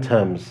human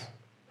terms.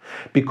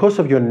 Because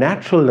of your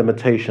natural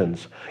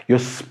limitations, your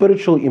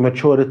spiritual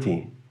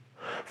immaturity.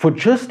 For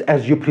just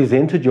as you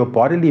presented your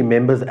bodily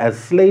members as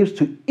slaves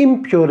to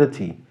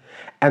impurity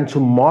and to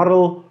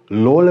moral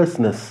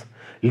lawlessness,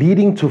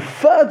 leading to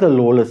further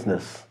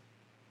lawlessness,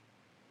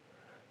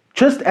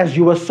 just as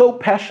you were so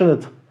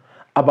passionate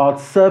about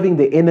serving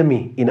the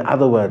enemy, in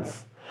other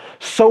words,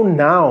 so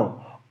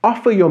now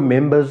offer your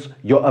members,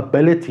 your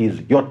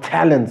abilities, your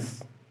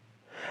talents,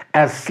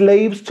 as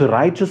slaves to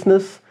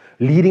righteousness,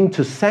 leading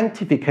to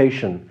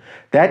sanctification,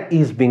 that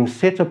is being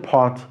set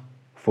apart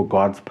for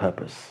God's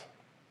purpose.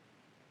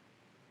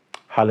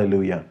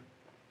 Hallelujah.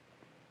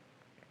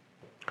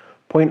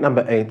 Point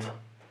number 8.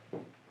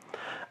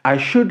 I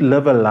should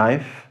live a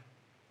life,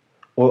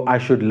 or I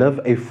should live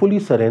a fully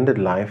surrendered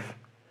life,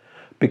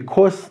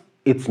 because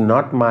it's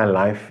not my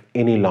life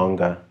any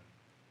longer.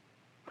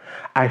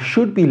 I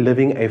should be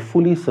living a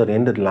fully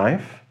surrendered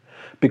life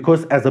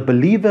because as a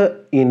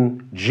believer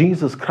in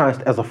Jesus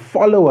Christ, as a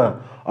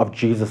follower of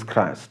Jesus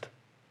Christ,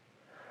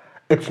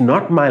 it's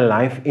not my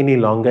life any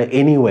longer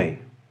anyway.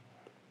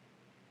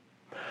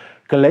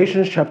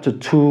 Galatians chapter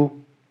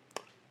 2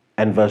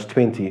 and verse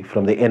 20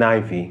 from the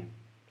NIV.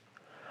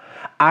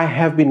 I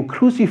have been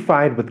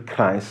crucified with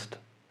Christ,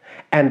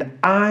 and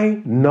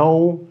I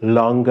no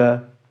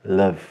longer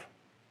live.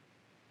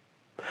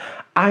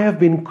 I have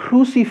been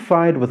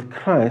crucified with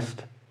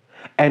Christ,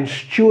 and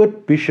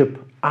Stuart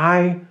Bishop,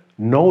 I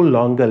no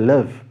longer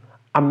live.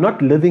 I'm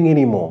not living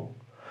anymore.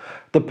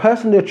 The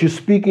person that you're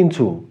speaking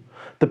to,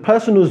 the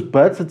person whose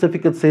birth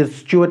certificate says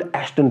Stuart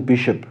Ashton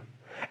Bishop,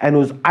 and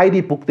whose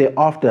ID book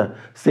thereafter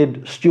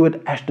said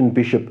Stuart Ashton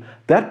Bishop,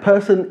 that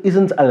person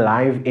isn't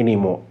alive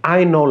anymore.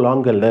 I no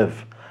longer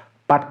live.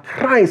 But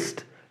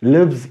Christ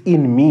lives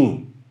in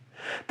me.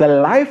 The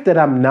life that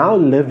I'm now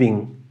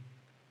living,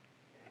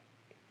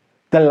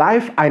 the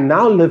life I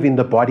now live in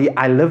the body,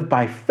 I live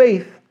by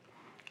faith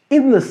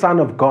in the Son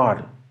of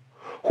God,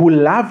 who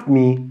loved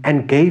me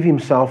and gave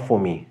himself for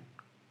me.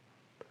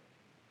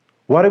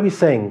 What are we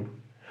saying?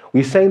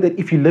 We're saying that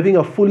if you're living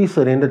a fully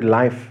surrendered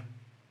life,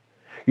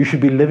 you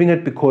should be living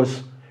it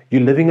because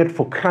you're living it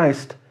for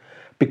Christ,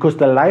 because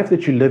the life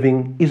that you're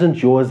living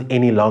isn't yours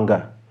any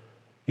longer.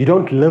 You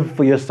don't live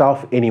for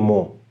yourself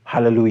anymore.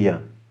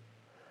 Hallelujah.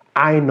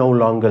 I no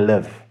longer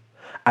live.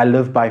 I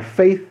live by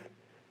faith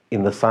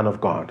in the Son of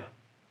God.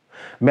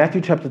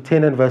 Matthew chapter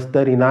 10 and verse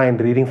 39,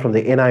 reading from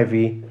the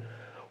NIV,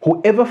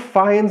 whoever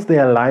finds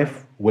their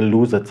life will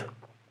lose it.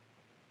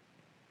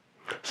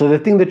 So the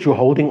thing that you're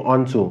holding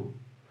on to,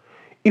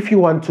 if you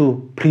want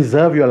to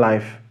preserve your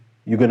life,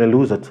 you're going to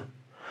lose it.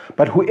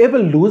 But whoever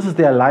loses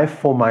their life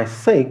for my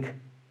sake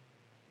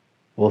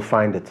will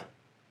find it.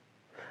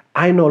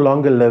 I no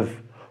longer live.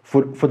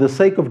 For the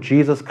sake of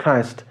Jesus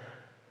Christ,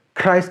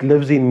 Christ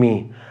lives in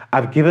me.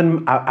 I've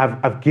given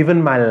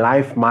my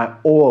life, my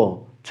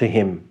all to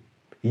him.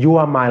 You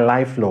are my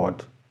life,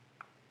 Lord.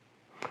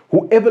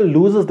 Whoever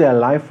loses their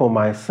life for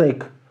my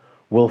sake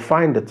will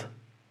find it.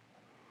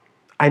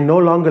 I no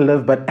longer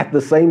live, but at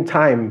the same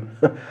time,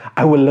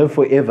 I will live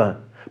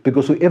forever.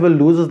 Because whoever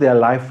loses their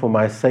life for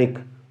my sake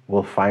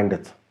will find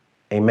it.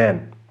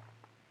 Amen.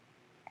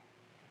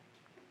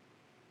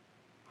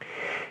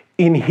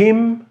 In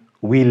him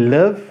we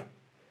live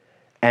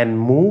and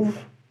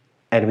move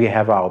and we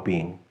have our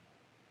being.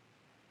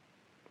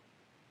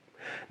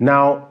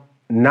 Now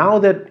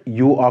that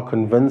you are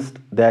convinced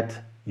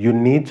that you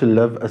need to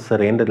live a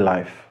surrendered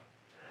life,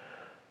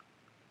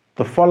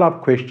 the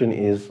follow-up question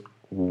is,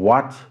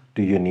 what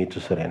do you need to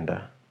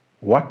surrender?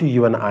 What do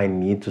you and I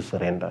need to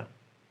surrender?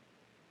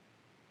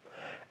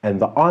 And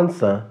the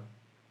answer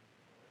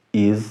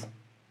is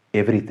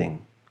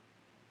everything.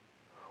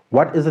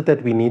 What is it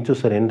that we need to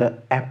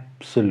surrender?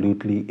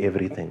 Absolutely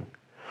everything.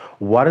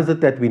 What is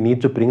it that we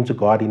need to bring to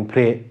God in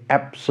prayer?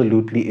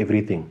 Absolutely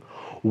everything.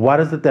 What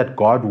is it that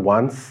God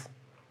wants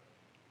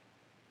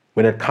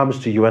when it comes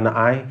to you and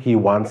I? He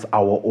wants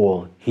our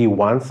all. He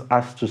wants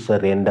us to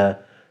surrender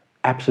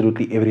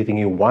absolutely everything.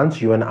 He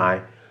wants you and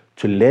I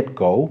to let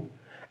go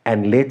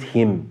and let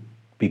him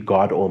be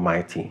God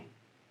Almighty.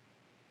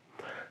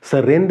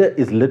 Surrender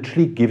is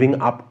literally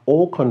giving up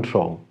all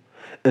control.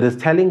 It is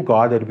telling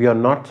God that we are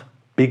not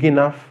big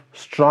enough,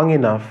 strong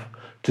enough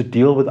to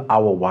deal with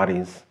our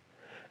worries.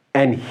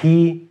 And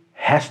he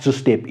has to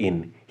step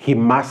in. He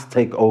must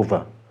take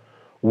over.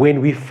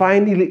 When we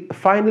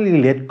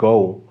finally let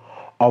go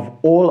of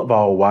all of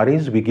our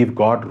worries, we give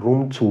God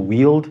room to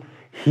wield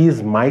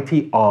his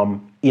mighty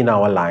arm in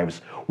our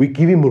lives. We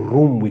give him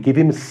room, we give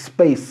him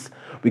space,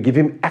 we give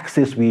him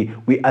access, we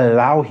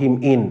allow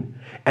him in,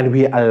 and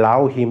we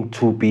allow him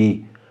to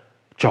be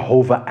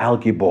Jehovah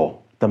El-Gibor,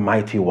 the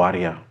mighty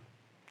warrior,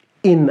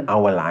 in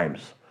our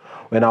lives.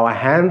 When our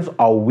hands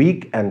are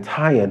weak and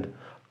tired,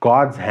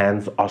 God's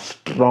hands are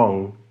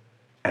strong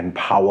and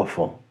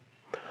powerful.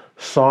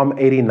 Psalm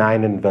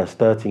 89 and verse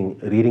 13,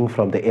 reading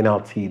from the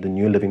NLT, the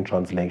New Living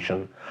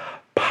Translation.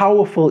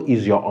 Powerful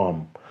is your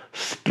arm,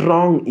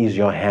 strong is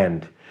your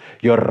hand.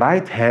 Your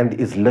right hand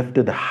is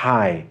lifted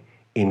high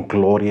in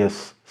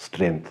glorious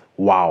strength.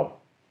 Wow.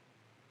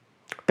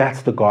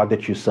 That's the God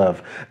that you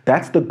serve.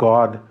 That's the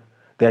God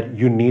that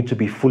you need to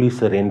be fully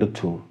surrendered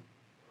to.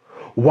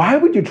 Why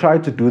would you try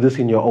to do this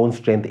in your own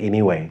strength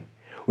anyway?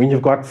 When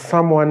you've got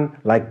someone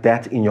like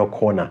that in your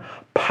corner.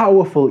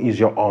 Powerful is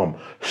your arm,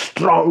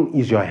 strong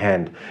is your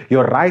hand.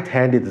 Your right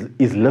hand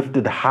is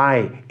lifted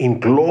high in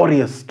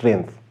glorious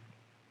strength.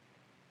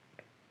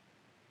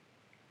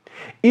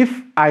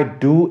 If I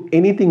do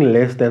anything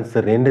less than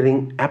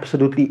surrendering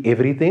absolutely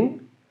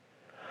everything,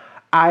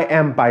 I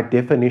am by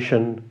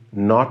definition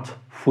not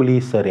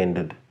fully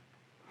surrendered.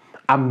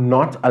 I'm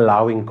not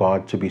allowing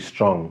God to be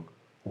strong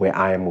where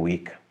I am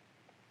weak.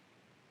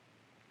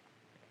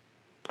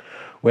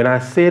 When I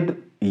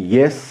said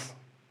yes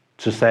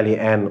to Sally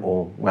Ann,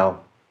 or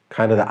well,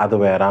 kind of the other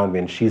way around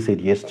when she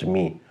said yes to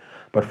me,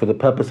 but for the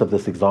purpose of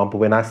this example,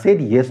 when I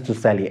said yes to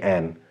Sally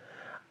Ann,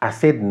 I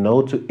said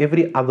no to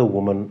every other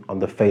woman on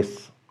the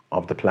face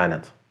of the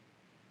planet.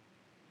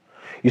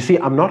 You see,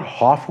 I'm not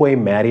halfway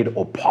married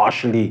or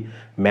partially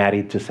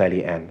married to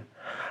Sally Ann.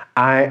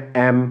 I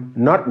am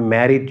not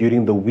married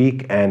during the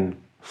week and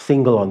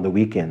single on the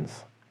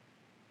weekends.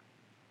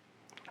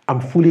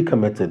 I'm fully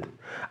committed.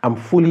 I'm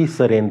fully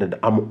surrendered.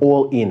 I'm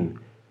all in.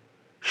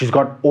 She's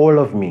got all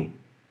of me.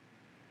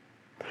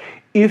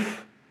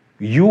 If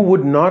you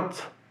would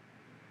not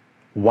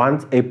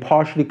want a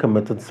partially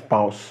committed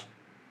spouse,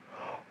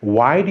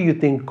 why do you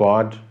think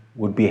God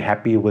would be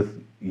happy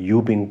with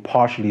you being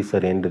partially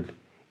surrendered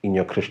in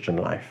your Christian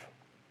life?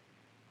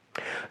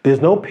 There's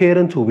no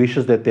parent who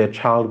wishes that their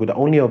child would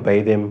only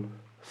obey them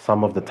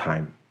some of the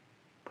time,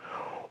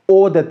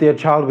 or that their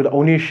child would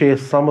only share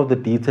some of the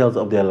details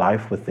of their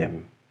life with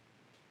them,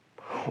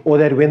 or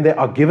that when they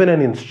are given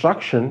an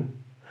instruction,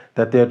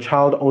 that their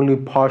child only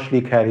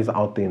partially carries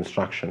out the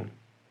instruction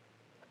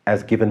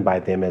as given by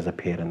them as a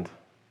parent.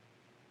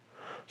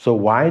 So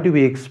why do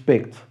we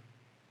expect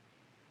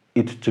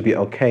it to be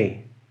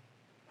okay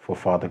for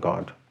Father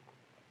God?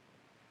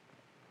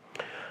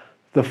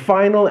 The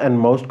final and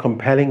most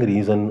compelling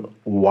reason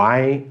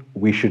why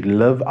we should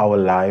live our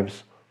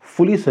lives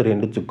fully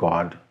surrendered to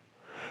God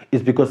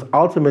is because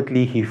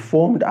ultimately He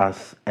formed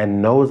us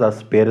and knows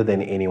us better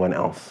than anyone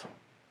else.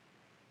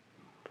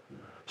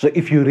 So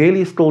if you're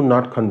really still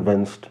not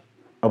convinced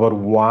about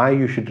why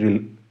you should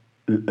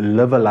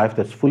live a life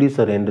that's fully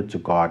surrendered to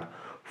God,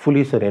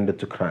 fully surrendered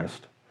to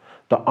Christ,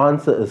 the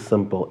answer is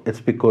simple.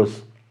 It's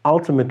because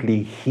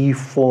ultimately He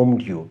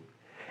formed you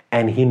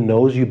and He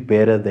knows you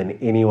better than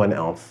anyone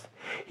else.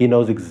 He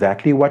knows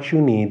exactly what you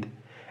need,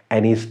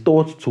 and His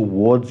thoughts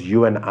towards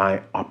you and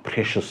I are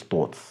precious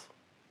thoughts.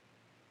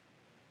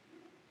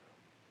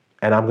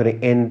 And I'm going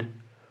to end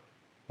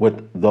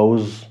with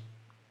the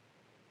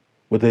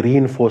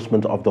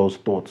reinforcement of those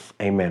thoughts.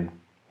 Amen.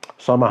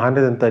 Psalm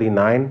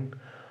 139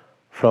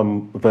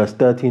 from verse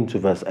 13 to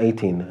verse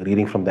 18,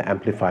 reading from the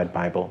Amplified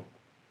Bible.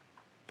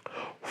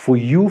 For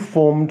you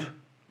formed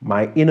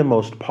my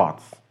innermost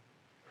parts.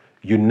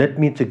 You knit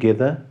me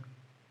together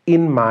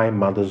in my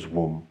mother's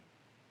womb.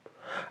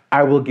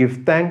 I will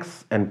give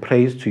thanks and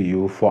praise to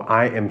you, for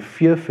I am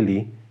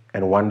fearfully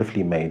and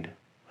wonderfully made.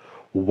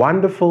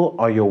 Wonderful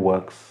are your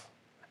works,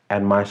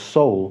 and my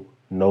soul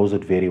knows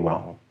it very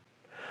well.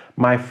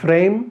 My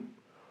frame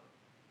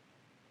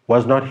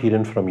was not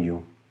hidden from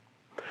you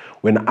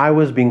when I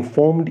was being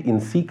formed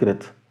in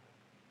secret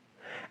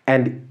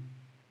and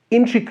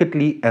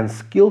intricately and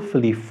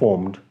skillfully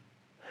formed,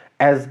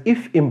 as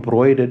if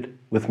embroidered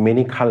with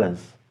many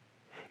colors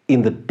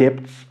in the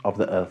depths of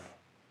the earth.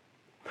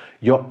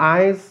 Your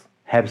eyes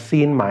have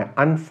seen my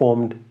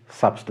unformed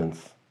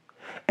substance,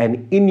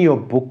 and in your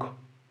book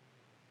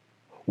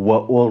were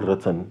all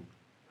written,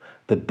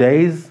 the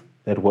days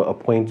that were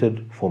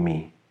appointed for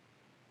me,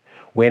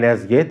 when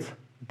as yet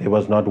there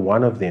was not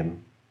one of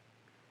them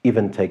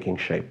even taking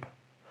shape.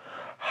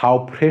 How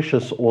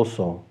precious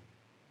also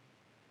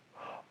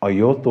are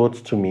your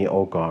thoughts to me,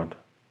 O God.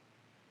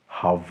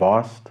 How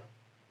vast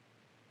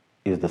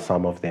is the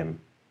sum of them.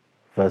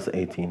 Verse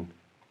 18.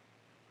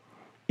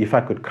 If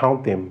I could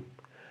count them,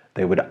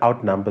 they would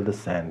outnumber the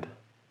sand.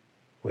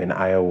 When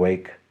I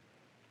awake,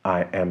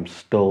 I am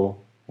still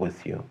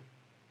with you.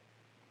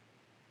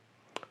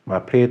 My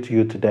prayer to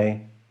you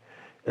today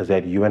is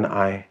that you and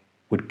I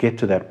would get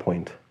to that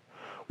point.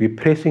 We're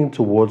pressing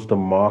towards the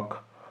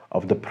mark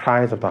of the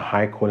prize of the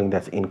high calling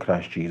that's in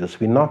Christ Jesus.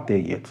 We're not there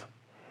yet.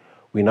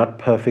 We're not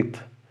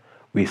perfect.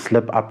 We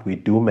slip up. We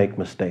do make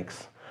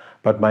mistakes.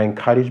 But my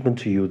encouragement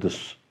to you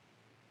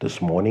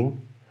this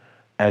morning,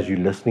 as you're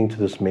listening to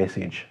this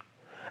message,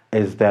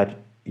 is that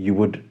you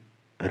would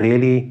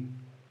really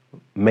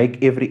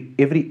make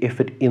every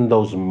effort in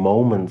those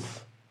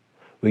moments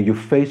where you're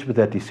faced with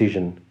that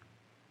decision.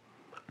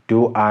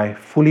 Do I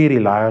fully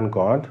rely on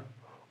God,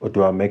 or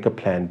do I make a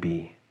plan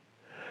B?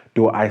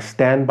 Do I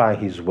stand by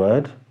His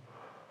word?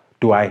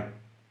 Do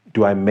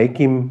I make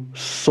Him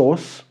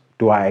source?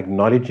 Do I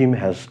acknowledge Him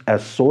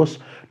as source?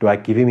 Do I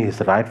give Him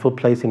His rightful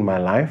place in my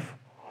life?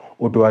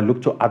 Or do I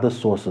look to other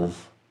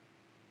sources?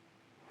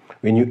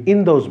 When you're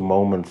in those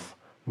moments,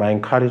 my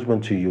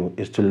encouragement to you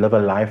is to live a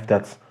life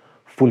that's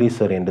fully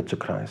surrendered to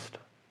Christ.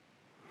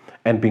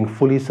 And being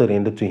fully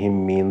surrendered to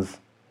Him means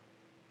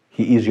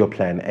He is your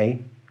plan A,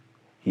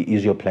 He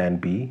is your plan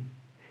B,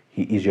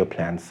 He is your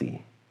plan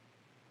C.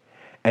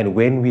 And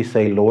when we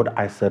say, Lord,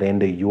 I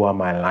surrender, you are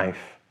my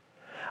life,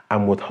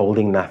 I'm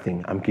withholding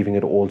nothing, I'm giving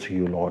it all to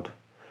you, Lord.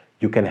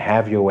 You can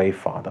have your way,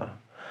 Father.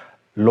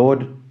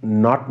 Lord,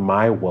 not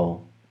my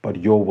will, but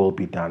your will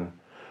be done.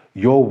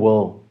 Your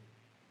will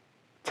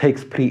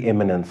takes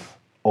preeminence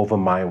over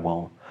my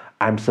will.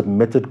 I'm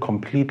submitted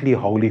completely,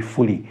 wholly,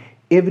 fully.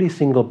 Every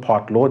single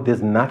part, Lord,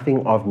 there's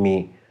nothing of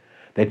me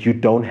that you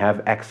don't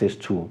have access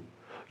to.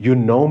 You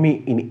know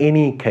me in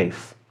any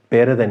case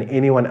better than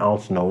anyone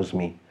else knows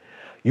me.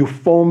 You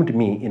formed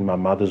me in my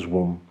mother's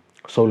womb.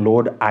 So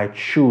Lord, I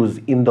choose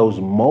in those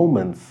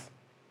moments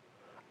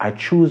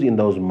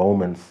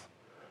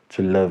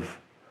to live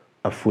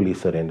a fully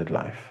surrendered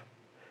life.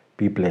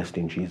 Be blessed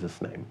in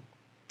Jesus' name.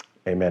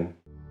 Amen.